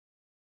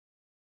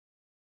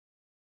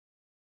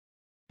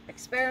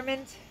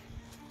experiment,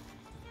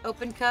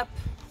 open cup,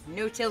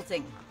 no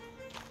tilting.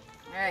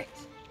 All right,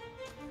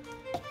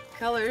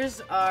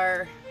 colors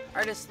are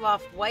Artist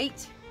Loft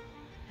White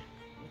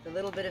with a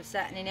little bit of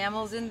satin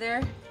enamels in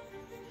there.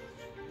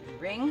 The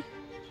ring,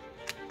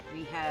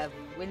 we have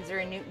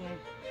Winsor & Newton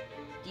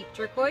Deep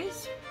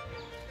Turquoise.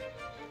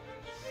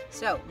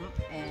 So,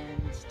 and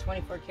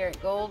 24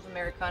 karat gold,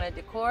 Americana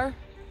Deco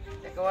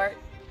Art,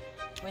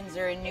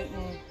 Winsor &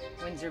 Newton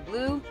Winsor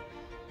Blue,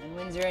 and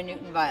Winsor &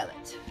 Newton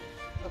Violet.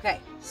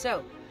 Okay,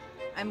 so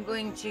I'm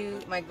going to,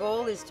 my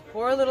goal is to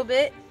pour a little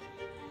bit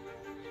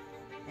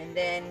and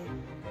then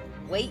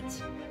wait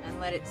and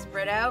let it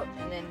spread out,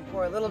 and then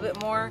pour a little bit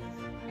more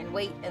and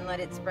wait and let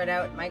it spread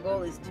out. My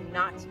goal is to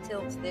not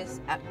tilt this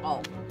at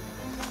all.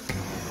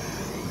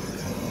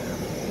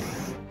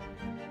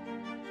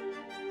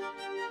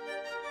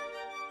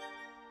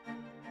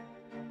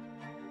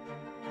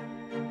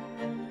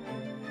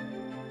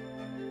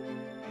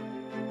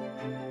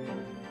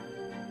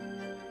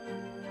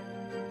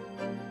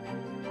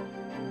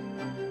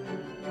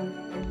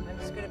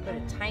 Put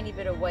a tiny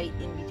bit of white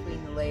in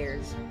between the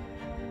layers.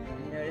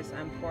 And notice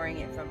I'm pouring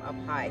it from up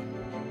high.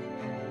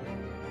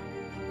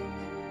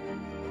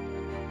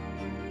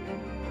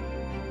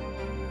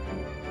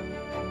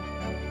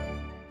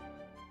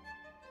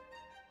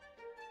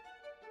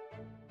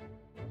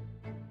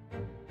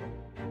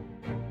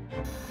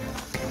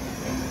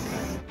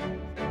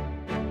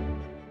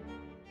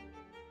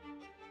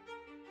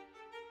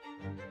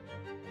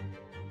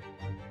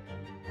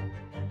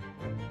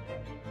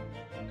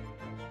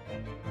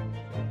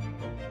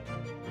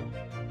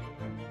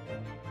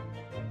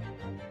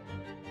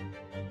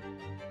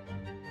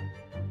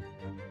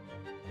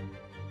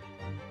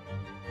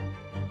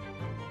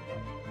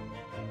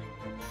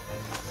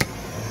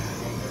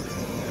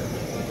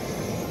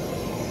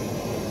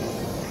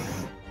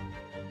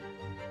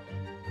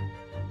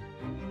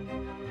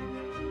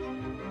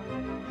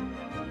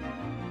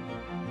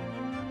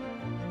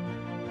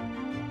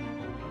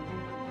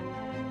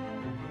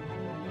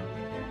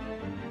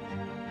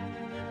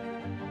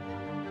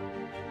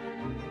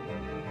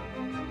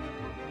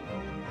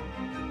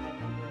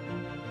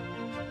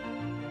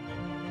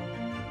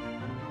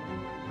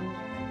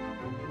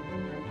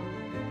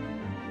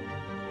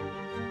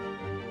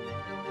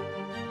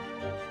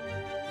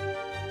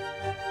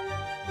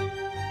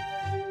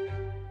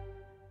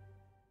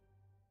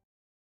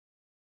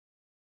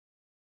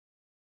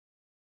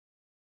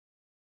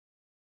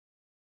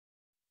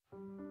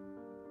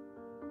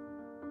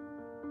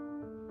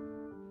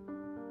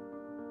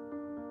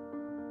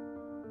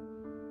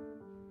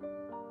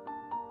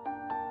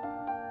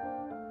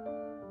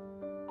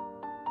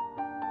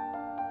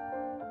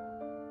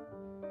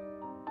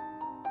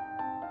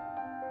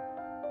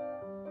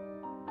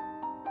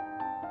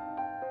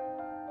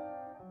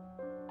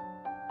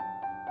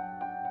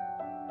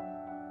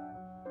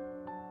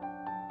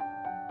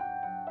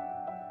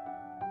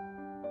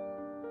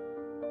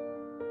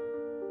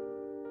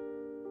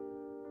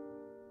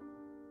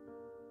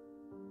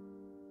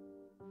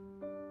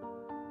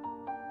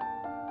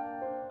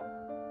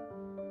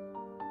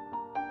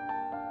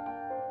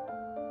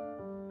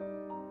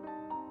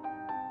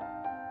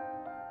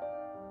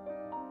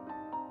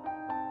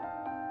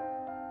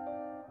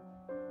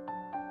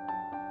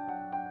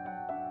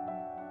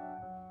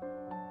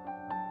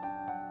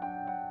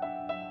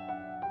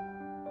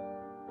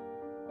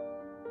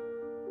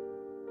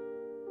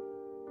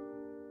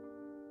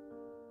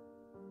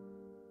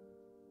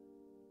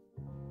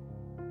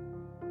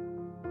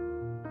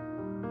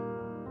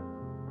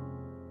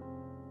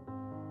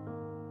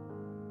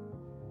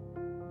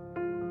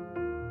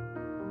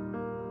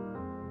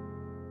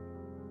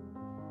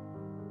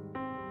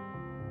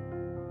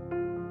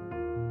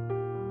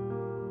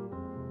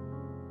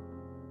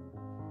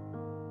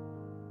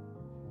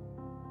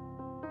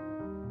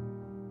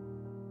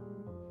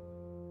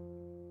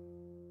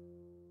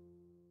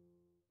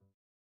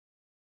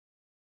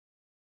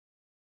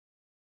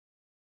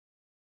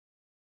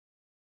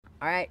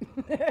 All right.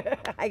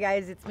 Hi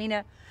guys, it's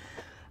Mina.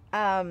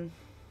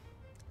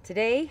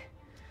 Today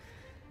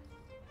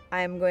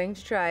I'm going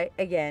to try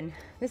again.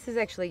 This is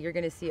actually, you're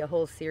going to see a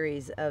whole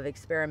series of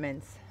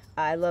experiments.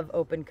 I love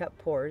open cup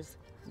pours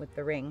with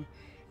the ring,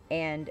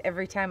 and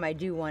every time I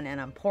do one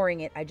and I'm pouring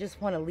it, I just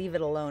want to leave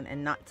it alone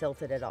and not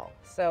tilt it at all.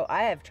 So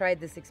I have tried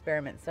this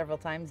experiment several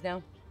times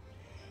now,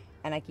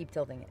 and I keep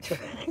tilting it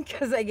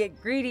because I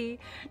get greedy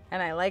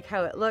and I like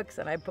how it looks,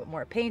 and I put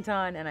more paint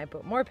on and I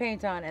put more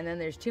paint on, and then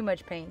there's too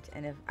much paint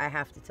and if I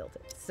have to tilt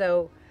it.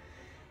 So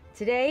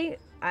today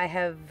I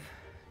have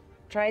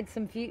tried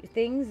some few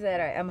things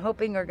that I'm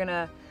hoping are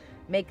gonna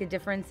make a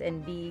difference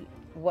and be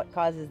what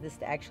causes this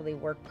to actually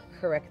work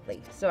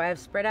correctly. So I have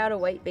spread out a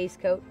white base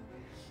coat.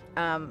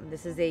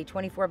 This is a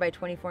 24 by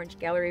 24 inch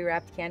gallery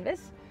wrapped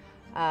canvas.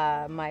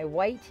 My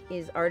white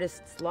is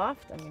Artist's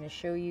Loft. I'm going to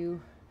show you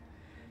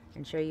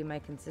and show you my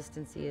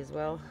consistency as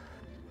well.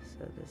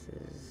 So this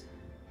is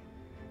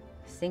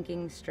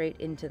sinking straight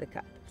into the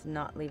cup. It's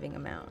not leaving a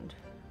mound.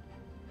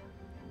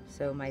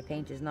 So my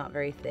paint is not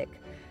very thick.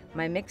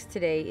 My mix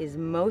today is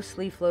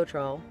mostly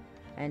Floetrol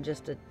and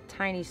just a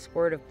tiny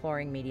squirt of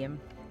pouring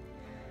medium.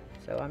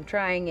 So I'm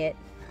trying it.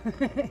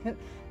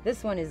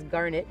 This one is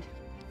Garnet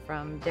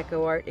from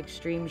DecoArt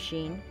Extreme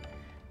Sheen.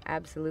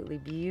 Absolutely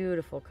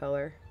beautiful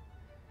color.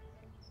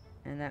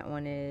 And that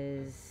one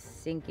is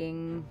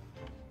sinking.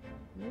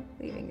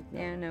 Leaving it.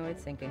 Yeah, no,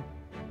 it's sinking.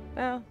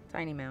 Well,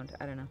 tiny mound.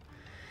 I don't know.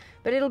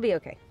 But it'll be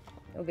okay.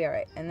 It'll be all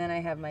right. And then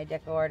I have my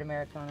DecoArt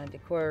Americana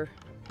Decor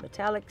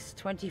Metallics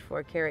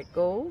 24 karat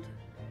gold.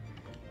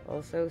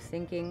 Also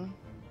sinking.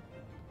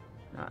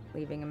 Not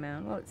leaving a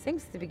mound. Well, it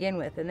sinks to begin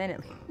with, and then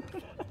it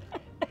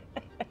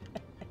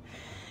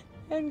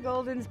and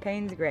Golden's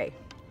Payne's Gray.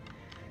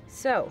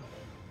 So,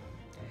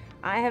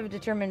 I have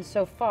determined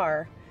so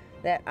far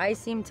that I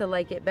seem to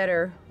like it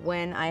better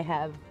when I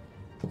have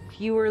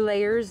fewer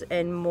layers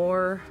and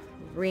more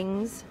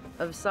rings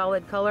of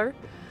solid color.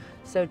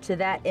 So to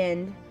that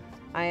end,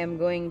 I am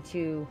going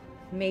to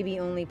maybe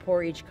only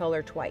pour each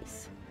color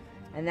twice.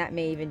 And that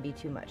may even be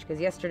too much, because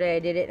yesterday I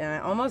did it and I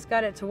almost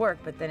got it to work,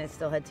 but then it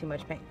still had too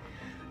much paint.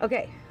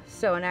 Okay,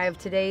 so and I have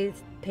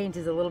today's paint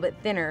is a little bit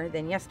thinner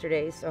than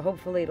yesterday's, so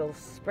hopefully it'll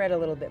spread a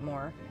little bit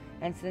more.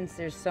 And since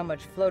there's so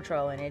much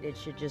Floetrol in it, it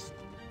should just...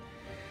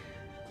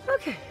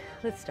 Okay,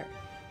 let's start.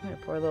 I'm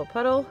gonna pour a little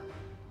puddle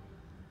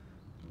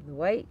of the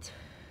white.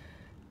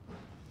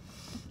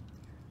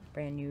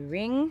 Brand new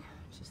ring,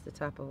 just the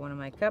top of one of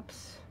my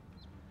cups.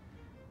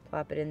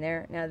 Plop it in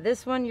there. Now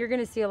this one, you're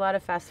gonna see a lot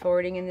of fast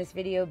forwarding in this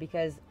video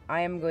because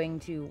I am going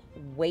to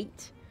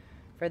wait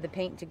for the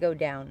paint to go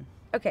down.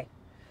 Okay,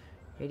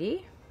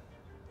 ready?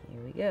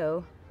 Here we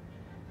go.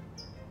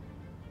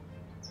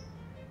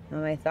 Now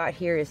my thought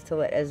here is to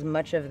let as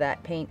much of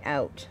that paint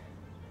out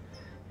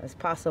as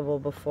possible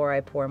before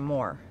I pour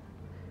more.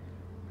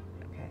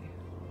 Okay,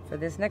 for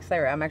this next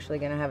layer, I'm actually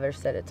gonna have her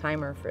set a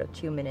timer for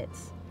 2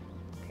 minutes.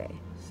 Okay,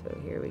 so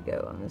here we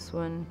go on this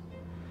one.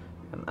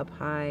 I'm up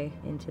high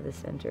into the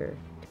center.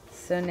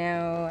 So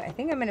now I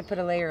think I'm gonna put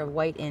a layer of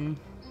white in.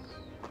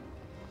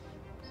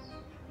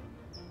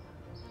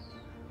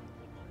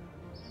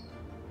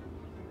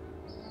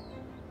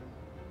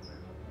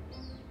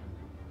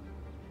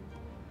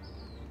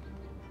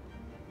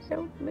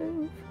 Don't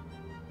move.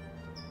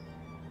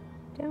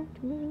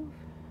 Don't move.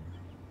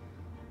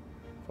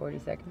 40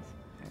 seconds.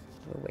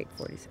 We'll wait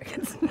 40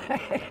 seconds.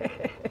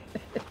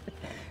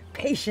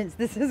 Patience.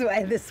 This is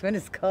why this one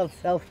is called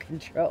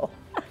self-control.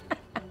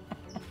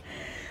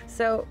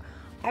 So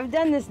I've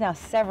done this now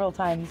several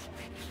times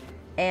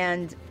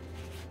and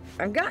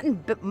I've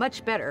gotten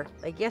much better.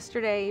 Like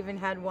yesterday I even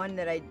had one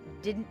that I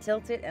didn't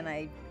tilt it and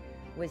I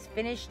was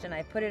finished and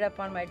I put it up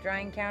on my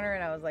drying counter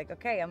and I was like,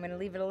 okay, I'm gonna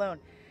leave it alone.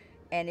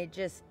 And it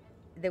just,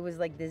 there was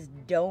like this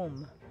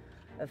dome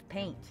of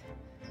paint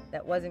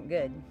that wasn't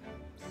good.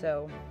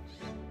 So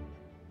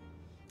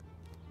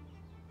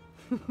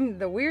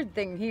the weird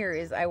thing here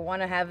is I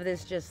want to have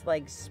this just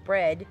like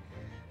spread,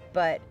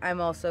 but I'm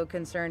also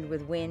concerned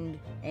with wind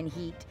and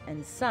heat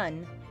and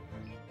sun.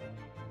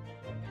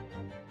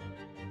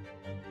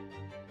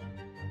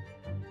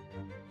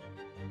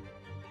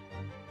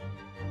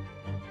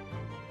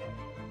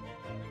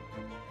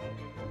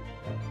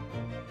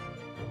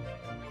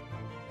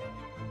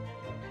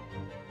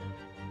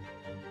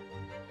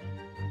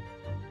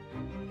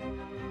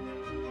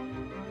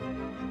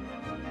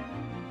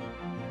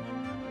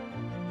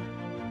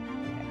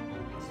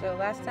 So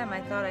last time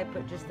I thought I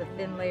put just a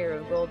thin layer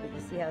of gold, but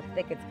you see how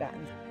thick it's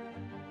gotten.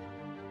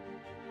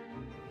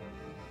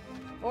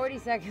 40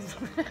 seconds.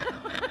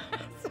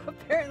 So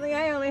apparently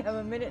I only have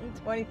 1 minute and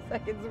 20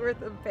 seconds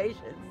worth of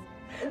patience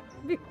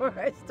before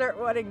I start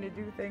wanting to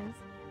do things.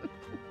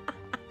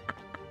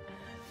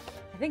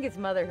 I think it's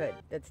motherhood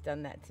that's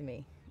done that to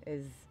me,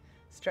 is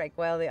strike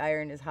while the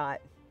iron is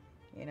hot,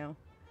 you know?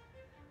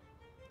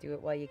 Do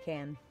it while you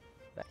can.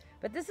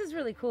 But this is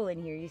really cool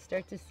in here. You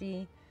start to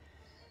see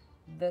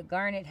the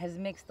garnet has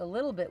mixed a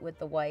little bit with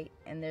the white,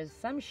 and there's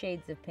some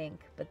shades of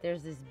pink, but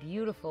there's this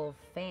beautiful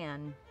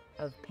fan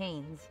of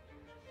panes.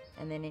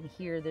 And then in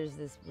here, there's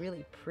this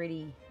really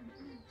pretty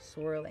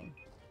swirling.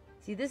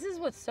 See, this is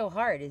what's so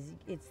hard, is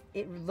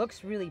it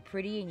looks really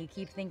pretty, and you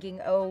keep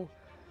thinking, oh,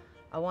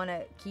 I want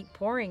to keep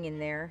pouring in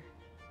there.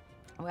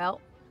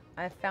 Well,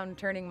 I've found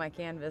turning my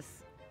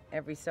canvas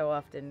every so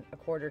often, a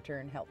quarter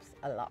turn helps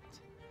a lot.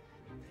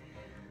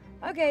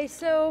 Okay,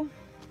 so,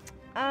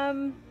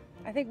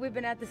 I think we've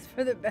been at this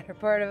for the better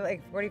part of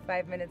like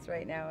 45 minutes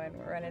right now, and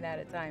we're running out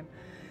of time.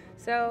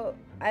 So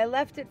I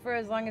left it for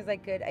as long as I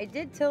could. I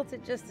did tilt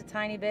it just a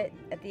tiny bit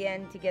at the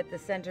end to get the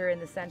center in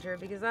the center,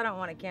 because I don't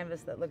want a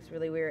canvas that looks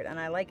really weird, and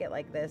I like it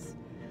like this.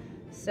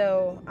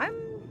 So I'm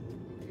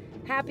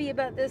happy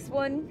about this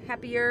one,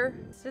 happier.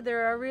 So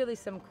there are really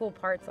some cool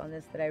parts on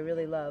this that I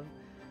really love.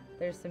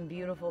 There's some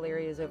beautiful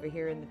areas over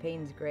here in the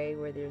Payne's Gray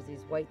where there's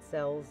these white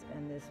cells,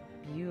 and this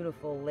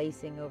beautiful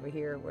lacing over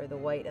here where the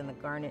white and the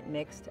garnet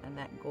mixed, and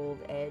that gold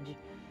edge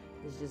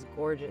is just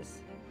gorgeous.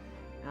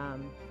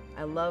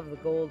 I love the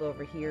gold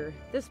over here.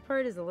 This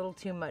part is a little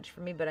too much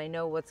for me, but I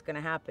know what's going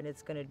to happen.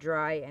 It's going to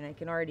dry, and I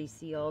can already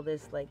see all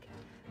this like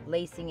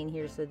lacing in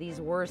here. So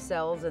these were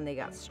cells and they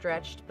got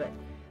stretched, but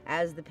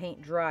as the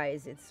paint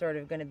dries, it's sort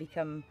of going to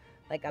become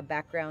like a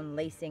background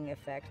lacing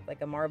effect,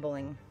 like a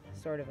marbling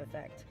sort of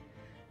effect.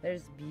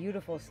 There's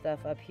beautiful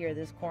stuff up here.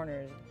 This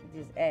corner,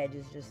 this edge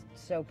is just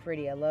so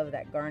pretty. I love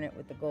that garnet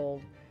with the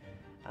gold.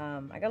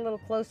 I got a little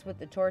close with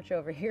the torch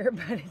over here,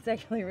 but it's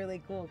actually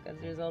really cool because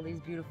there's all these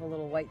beautiful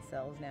little white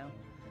cells now.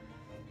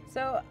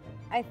 So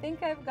I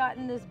think I've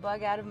gotten this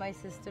bug out of my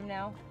system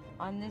now.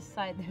 On this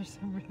side, there's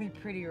some really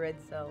pretty red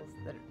cells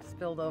that are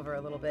spilled over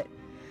a little bit.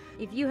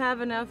 If you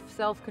have enough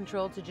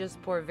self-control to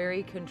just pour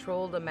very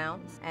controlled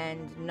amounts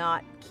and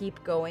not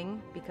keep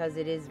going, because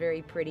it is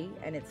very pretty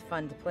and it's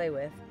fun to play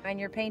with, and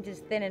your paint is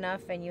thin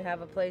enough and you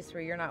have a place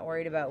where you're not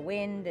worried about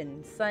wind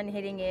and sun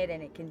hitting it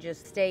and it can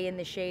just stay in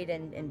the shade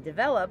and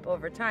develop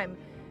over time,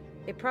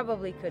 it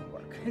probably could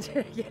work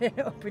to get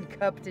an open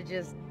cup to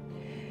just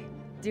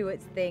do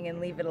its thing and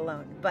leave it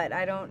alone. But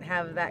I don't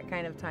have that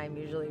kind of time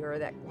usually, or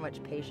that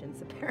much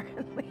patience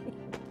apparently.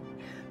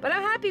 But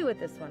I'm happy with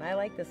this one. I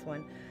like this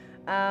one.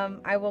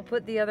 I will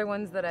put the other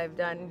ones that I've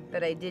done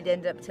that I did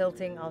end up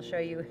tilting. I'll show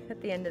you at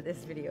the end of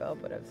this video. I'll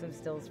put up some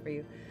stills for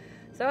you.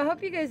 So I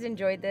hope you guys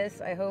enjoyed this.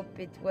 I hope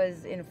it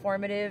was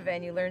informative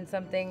and you learned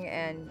something.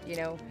 And you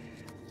know,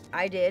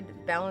 I did,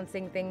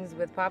 balancing things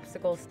with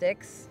popsicle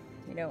sticks,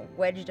 you know,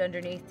 wedged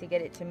underneath to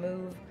get it to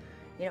move.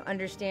 You know,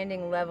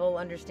 understanding level,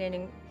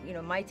 understanding, you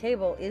know, my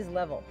table is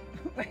level.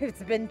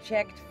 It's been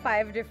checked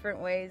 5 different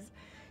ways.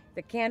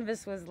 The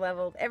canvas was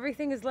leveled,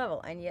 everything is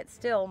level, and yet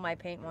still my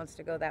paint wants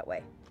to go that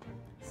way.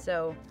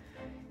 So,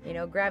 you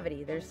know,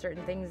 gravity, there's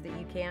certain things that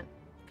you can't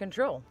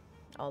control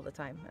all the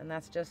time, and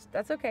that's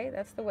okay,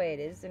 that's the way it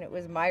is, and it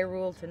was my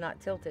rule to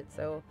not tilt it,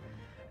 so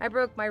I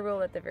broke my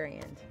rule at the very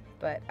end.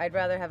 But I'd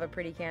rather have a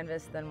pretty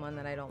canvas than one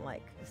that I don't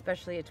like,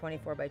 especially a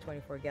 24 by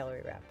 24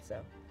 gallery wrap.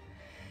 So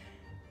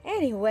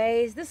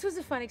anyways, this was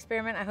a fun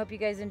experiment. I hope you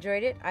guys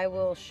enjoyed it. I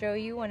will show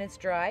you when it's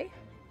dry,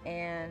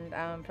 and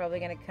I'm probably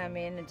going to come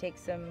in and take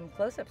some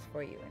close-ups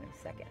for you in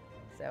a second.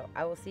 So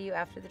I will see you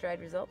after the dried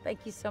result.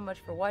 Thank you so much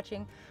for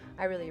watching.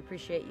 I really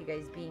appreciate you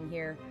guys being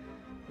here.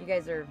 You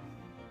guys are,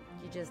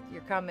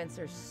 your comments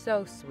are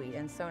so sweet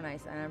and so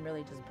nice, and I'm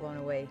really just blown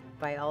away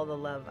by all the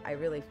love. I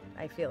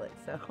feel it.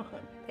 So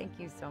thank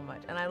you so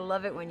much. And I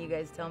love it when you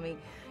guys tell me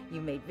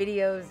you made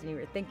videos and you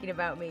were thinking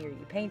about me, or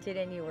you painted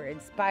and you were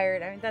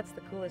inspired. I mean, that's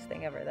the coolest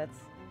thing ever. That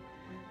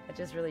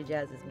just really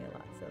jazzes me a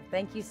lot. So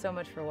thank you so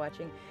much for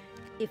watching.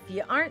 If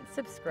you aren't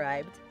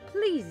subscribed,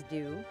 please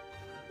do.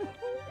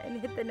 And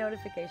hit the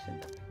notification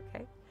button,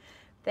 okay?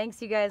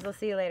 Thanks, you guys. I'll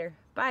see you later.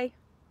 Bye.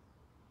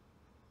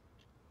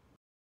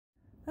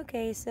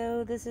 Okay,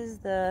 so this is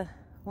the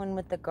one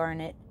with the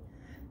garnet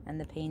and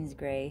the Payne's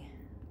gray.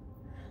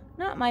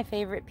 Not my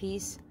favorite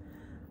piece.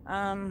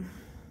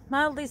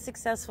 Mildly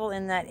successful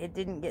in that it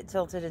didn't get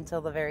tilted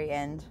until the very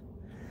end.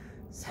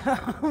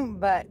 So,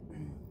 but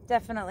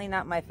definitely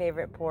not my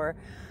favorite pour.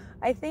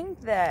 I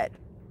think that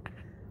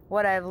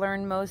what I've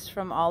learned most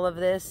from all of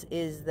this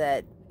is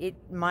that it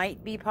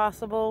might be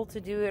possible to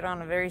do it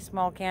on a very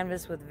small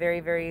canvas with very,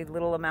 very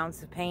little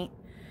amounts of paint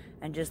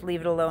and just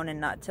leave it alone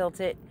and not tilt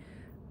it.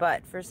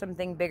 But for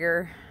something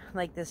bigger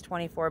like this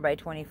 24 by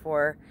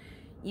 24,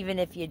 even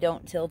if you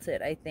don't tilt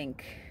it, I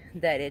think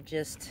that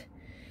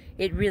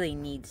it really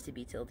needs to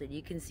be tilted.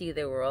 You can see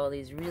there were all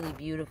these really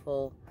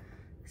beautiful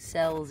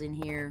cells in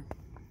here,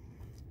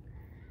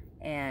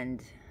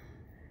 and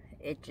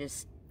it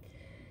just,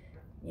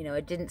 you know,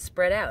 it didn't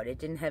spread out. It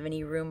didn't have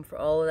any room for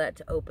all of that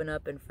to open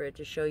up and for it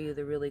to show you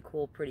the really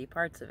cool, pretty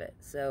parts of it.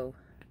 So,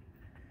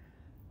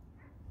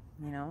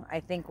 you know, I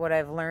think what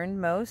I've learned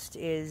most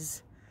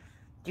is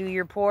do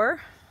your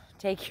pour,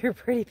 take your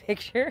pretty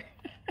picture,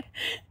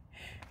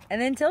 and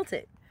then tilt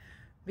it.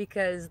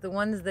 Because the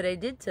ones that I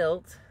did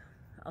tilt,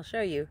 I'll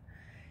show you,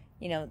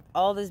 you know,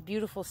 all this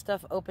beautiful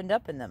stuff opened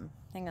up in them.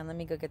 Hang on, let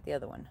me go get the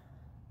other one.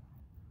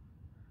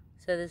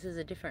 So this is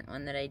a different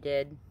one that I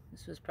did.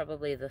 This was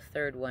probably the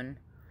 3rd one.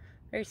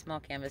 Very small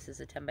canvas, is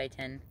a 10 by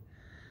 10.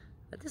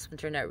 But this one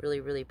turned out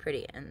really, really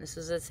pretty. And this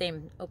was the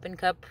same open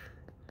cup.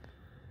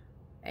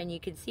 And you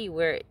can see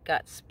where it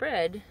got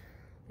spread,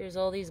 there's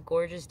all these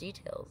gorgeous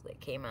details that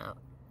came out.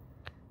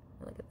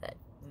 Look at that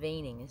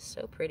veining, it's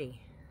so pretty.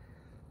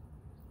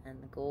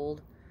 And the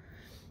gold.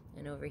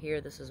 And over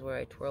here, this is where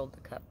I twirled the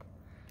cup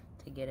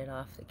to get it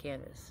off the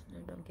canvas. No,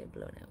 don't get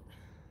blown out.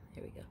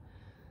 Here we go.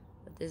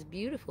 But there's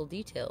beautiful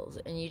details,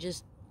 and you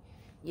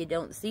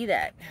don't see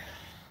that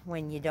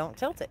when you don't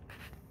tilt it.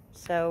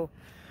 So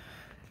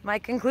my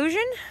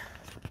conclusion,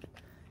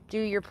 do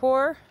your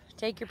pour,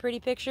 take your pretty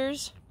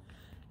pictures,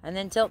 and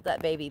then tilt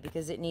that baby,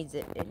 because it needs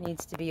it. It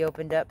needs to be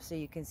opened up so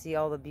you can see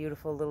all the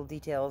beautiful little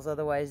details.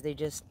 Otherwise they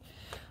just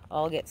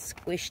all get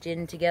squished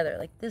in together.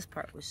 Like this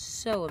part was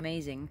so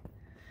amazing.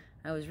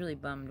 I was really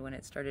bummed when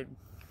it started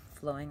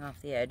flowing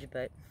off the edge,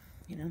 but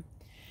you know,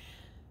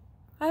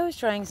 I was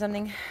trying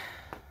something.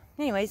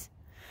 Anyways,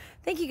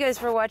 thank you guys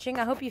for watching.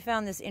 I hope you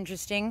found this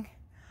interesting.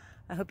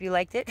 I hope you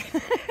liked it.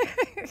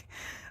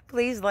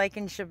 Please like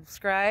and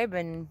subscribe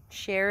and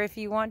share if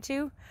you want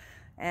to.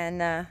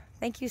 And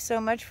thank you so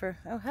much for...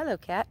 Oh, hello,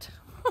 cat.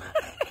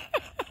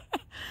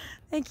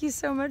 Thank you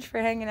so much for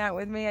hanging out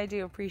with me. I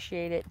do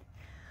appreciate it.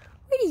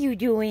 What are you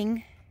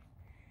doing?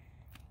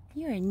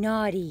 You're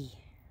naughty.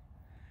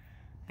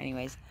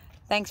 Anyways,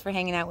 thanks for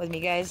hanging out with me,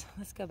 guys.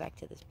 Let's go back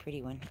to this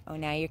pretty one. Oh,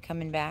 now you're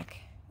coming back.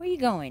 Where are you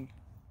going?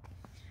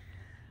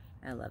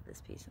 I love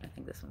this piece, and I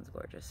think this one's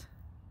gorgeous.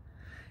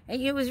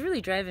 And it was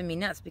really driving me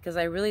nuts because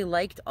I really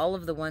liked all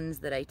of the ones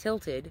that I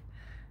tilted,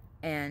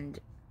 and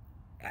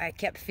I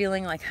kept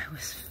feeling like I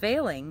was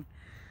failing,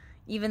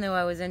 even though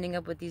I was ending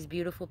up with these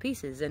beautiful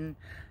pieces. And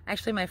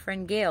actually my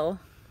friend Gail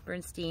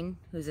Bernstein,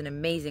 who's an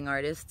amazing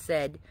artist,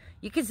 said,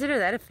 "You consider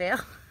that a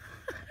fail?"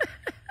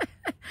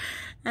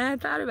 And I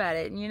thought about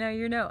it, and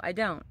you know, I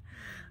don't.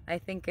 I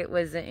think it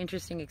was an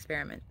interesting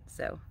experiment.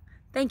 So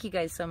thank you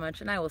guys so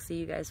much, and I will see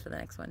you guys for the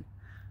next one.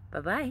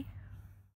 Bye-bye.